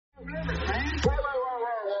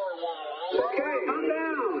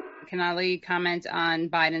Can Ali comment on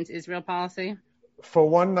Biden's Israel policy? For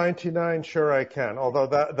 199, sure I can. Although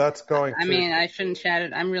that's going I to. mean, I shouldn't chat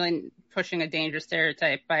it. I'm really pushing a dangerous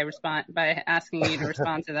stereotype by asking you to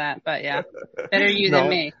respond to that. But yeah, better you than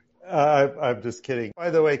me. I'm just kidding. By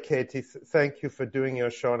the way, Katie, thank you for doing your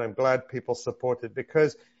show, and I'm glad people support it,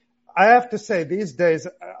 because I have to say these days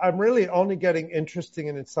I'm really only getting interesting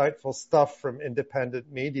and insightful stuff from independent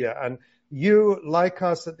media, and you, like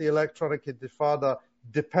us at the Electronic Intifada,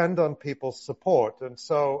 depend on people's support. And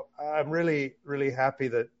so I'm really, really happy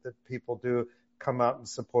that people do come out and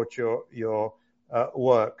support your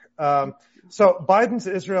work. So Biden's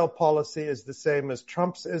Israel policy is the same as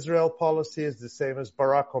Trump's Israel policy, is the same as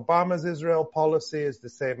Barack Obama's Israel policy, is the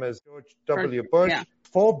same as George W. Bush. Yeah.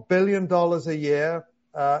 $4 billion a year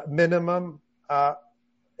minimum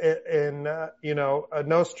in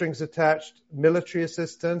no strings attached military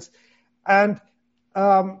assistance. And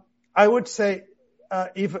I would say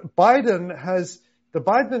even the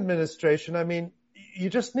Biden administration, I mean, you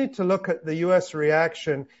just need to look at the U.S.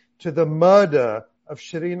 reaction to the murder of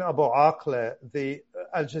Shireen Abu Akleh, the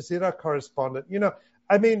Al Jazeera correspondent.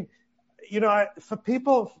 For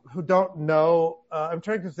people who don't know, I'm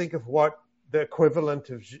trying to think of what the equivalent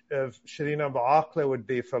of Shireen Abu Akleh would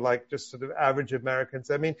be for like just sort of average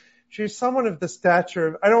Americans. I mean, she's someone of the stature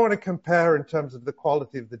of, I don't want to compare her in terms of the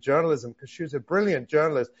quality of the journalism because she was a brilliant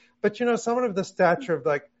journalist, but someone of the stature of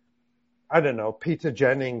like, I don't know, Peter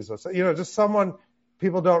Jennings or so, just someone,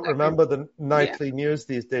 people don't remember the nightly news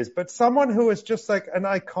these days, but someone who is just like an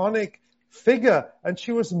iconic figure, and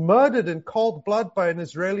she was murdered in cold blood by an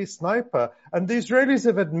Israeli sniper, and the Israelis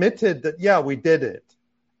have admitted that, yeah, we did it.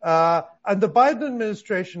 And the Biden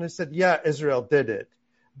administration has said, yeah, Israel did it.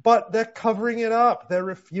 But they're covering it up. They're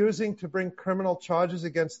refusing to bring criminal charges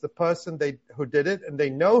against the person who did it, and they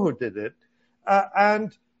know who did it.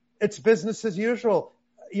 And it's business as usual.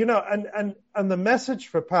 And the message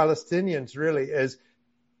for Palestinians really is,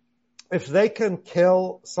 if they can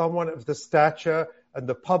kill someone of the stature and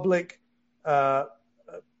the public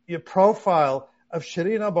profile of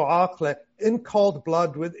Shireen Abu Akleh in cold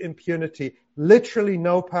blood with impunity, literally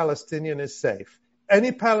no Palestinian is safe.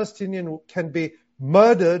 Any Palestinian can be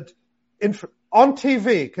murdered on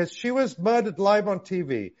TV, because she was murdered live on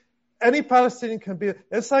TV. Any Palestinian can be.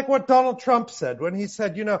 It's like what Donald Trump said when he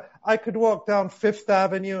said, I could walk down Fifth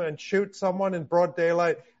Avenue and shoot someone in broad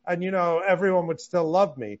daylight and, everyone would still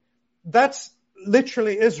love me. That's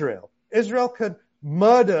literally Israel. Israel could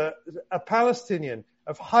murder a Palestinian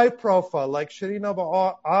of high profile like Shireen Abu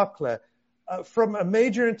Akleh from a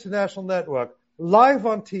major international network live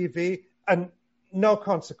on TV and no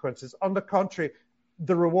consequences. On the contrary,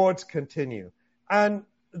 the rewards continue. And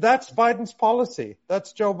that's Biden's policy.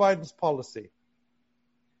 That's Joe Biden's policy.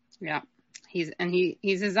 Yeah. He's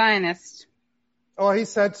a Zionist. Oh, he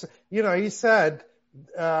said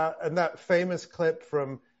in that famous clip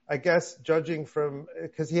from, I guess, judging from,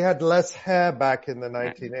 because he had less hair back in the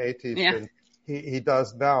 1980s than he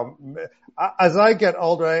does now. As I get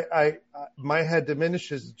older, my hair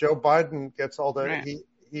diminishes. Joe Biden gets older,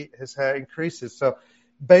 his hair increases. So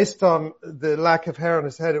based on the lack of hair on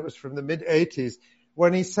his head, it was from the mid-80s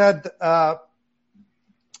when he said that,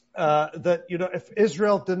 if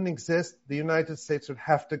Israel didn't exist, the United States would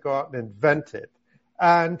have to go out and invent it.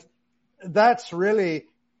 And that's really,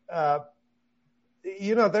 there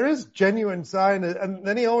is genuine Zionism. And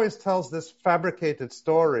then he always tells this fabricated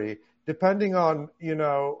story, depending on,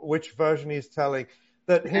 which version he's telling,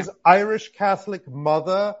 that his Irish Catholic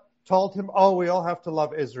mother told him, oh, we all have to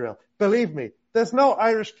love Israel. Believe me, there's no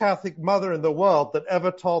Irish Catholic mother in the world that ever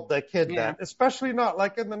told their kid that, especially not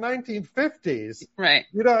like in the 1950s. Right.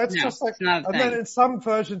 Just like, and then in some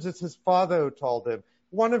versions, it's his father who told him.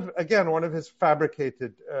 One of his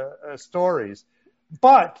fabricated stories.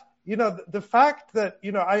 But, the fact that,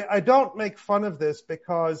 I don't make fun of this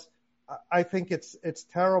because I think it's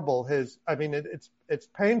terrible. It's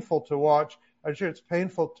painful to watch. I'm sure it's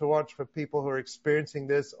painful to watch for people who are experiencing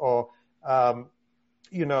this or,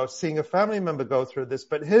 seeing a family member go through this.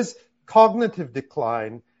 But his cognitive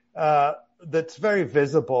decline, that's very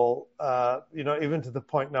visible, even to the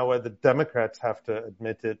point now where the Democrats have to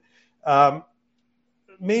admit it,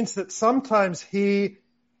 means that sometimes he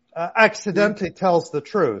accidentally tells the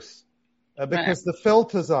truth because the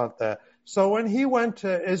filters aren't there. So when he went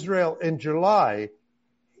to Israel in July,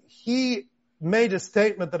 he made a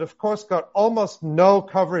statement that, of course, got almost no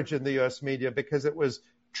coverage in the U.S. media because it was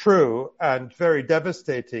true and very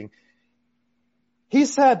devastating. He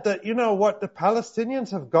said that, what the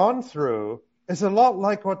Palestinians have gone through is a lot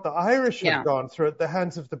like what the Irish have gone through at the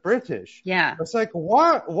hands of the British. Yeah. It's like,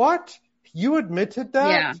 what? You admitted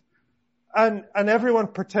that? and everyone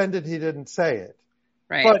pretended he didn't say it.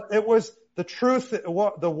 Right. But it was the truth,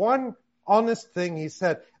 the one honest thing he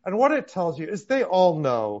said. And what it tells you is they all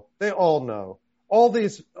know. All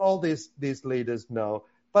these leaders know.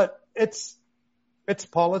 But it's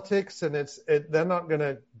politics, and they're not going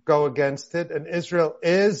to go against it. And Israel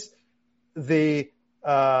is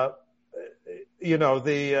one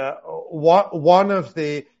of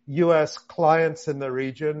the U.S. clients in the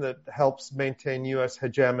region that helps maintain U.S.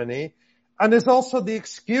 hegemony, and is also the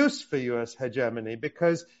excuse for U.S. hegemony,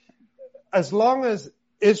 because as long as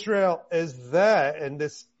Israel is there in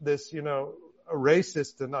this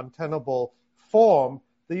racist and untenable form,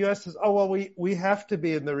 the U.S. says, oh, well, we have to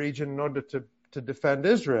be in the region in order to defend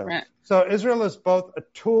Israel. Right. So Israel is both a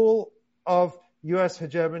tool of U.S.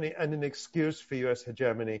 hegemony and an excuse for U.S.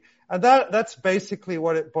 hegemony. And that's basically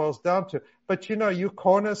what it boils down to. But, you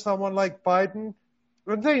corner someone like Biden,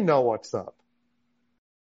 and they know what's up.